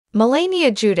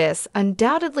Milania Giudice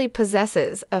undoubtedly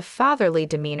possesses a fatherly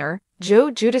demeanor. Joe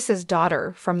Giudice's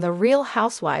daughter from the Real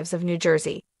Housewives of New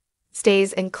Jersey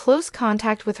stays in close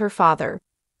contact with her father,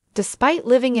 despite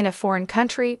living in a foreign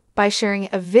country, by sharing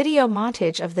a video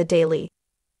montage of the daily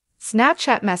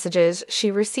Snapchat messages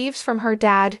she receives from her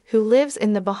dad, who lives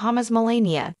in the Bahamas.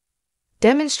 Milania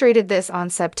demonstrated this on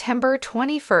September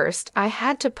 21st. "I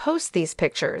had to post these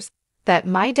pictures that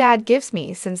my dad gives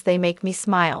me since they make me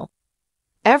smile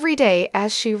every day,"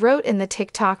 as she wrote in the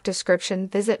TikTok description.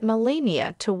 Visit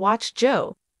Milania to watch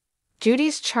Joe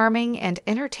Giudice's charming and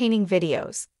entertaining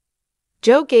videos.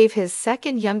 Joe gave his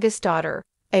second youngest daughter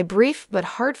a brief but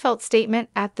heartfelt statement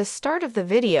at the start of the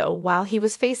video while he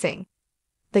was facing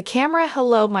the camera.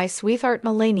 "Hello, my sweetheart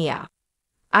Milania.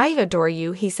 I adore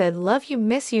you," he said. "Love you,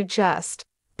 miss you," just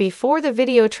before the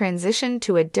video transitioned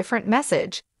to a different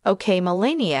message. "Okay,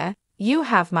 Milania, you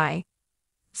have my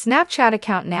Snapchat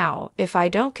account now. If I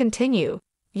don't continue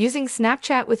using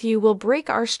Snapchat with you, we'll break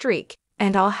our streak,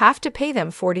 and I'll have to pay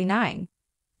them 49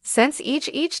 cents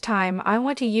each time I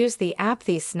want to use the app."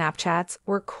 These Snapchats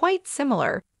were quite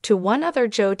similar to one other,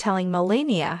 Joe telling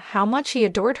Milania how much he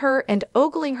adored her and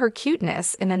ogling her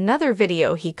cuteness. In another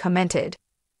video, he commented,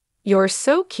 "You're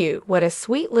so cute. What a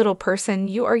sweet little person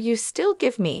you are. You still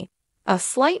give me a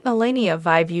slight Milania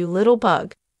vibe, you little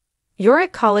bug. You're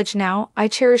at college now. I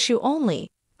cherish you." Only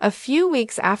a few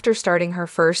weeks after starting her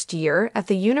first year at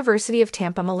the University of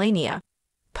Tampa, Milania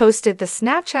posted the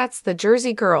Snapchats. The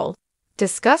Jersey girl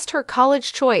discussed her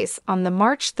college choice on the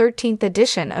March 13th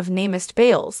edition of Namest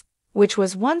Bales, which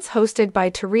was once hosted by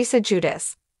Teresa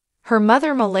Giudice. Her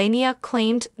mother, Milania,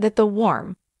 claimed that the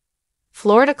warm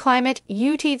Florida climate,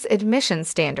 UT's admission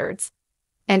standards,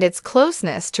 and its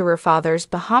closeness to her father's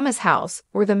Bahamas house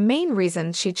were the main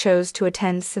reasons she chose to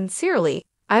attend. "Sincerely,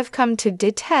 I've come to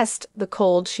detest the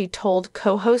cold," she told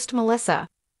co-host Melissa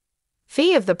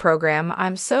Fee of the program.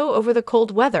 "I'm so over the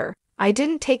cold weather. I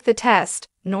didn't take the test,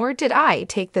 nor did I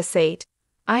take the SAT.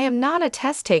 I am not a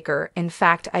test taker. In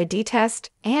fact, I detest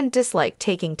and dislike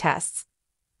taking tests.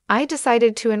 I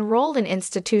decided to enroll in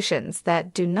institutions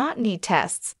that do not need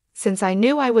tests, since I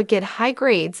knew I would get high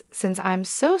grades. Since I'm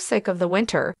so sick of the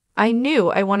winter, I knew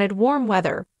I wanted warm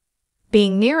weather.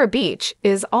 Being near a beach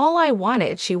is all I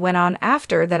wanted." She went on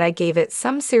after that, "I gave it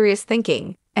some serious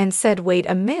thinking and said, wait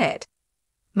a minute.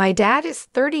 My dad is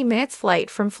 30 minutes flight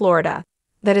from Florida.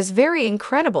 That is very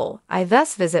incredible. I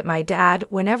thus visit my dad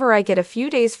whenever I get a few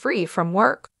days free from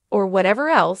work or whatever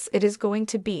else. It is going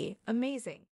to be amazing."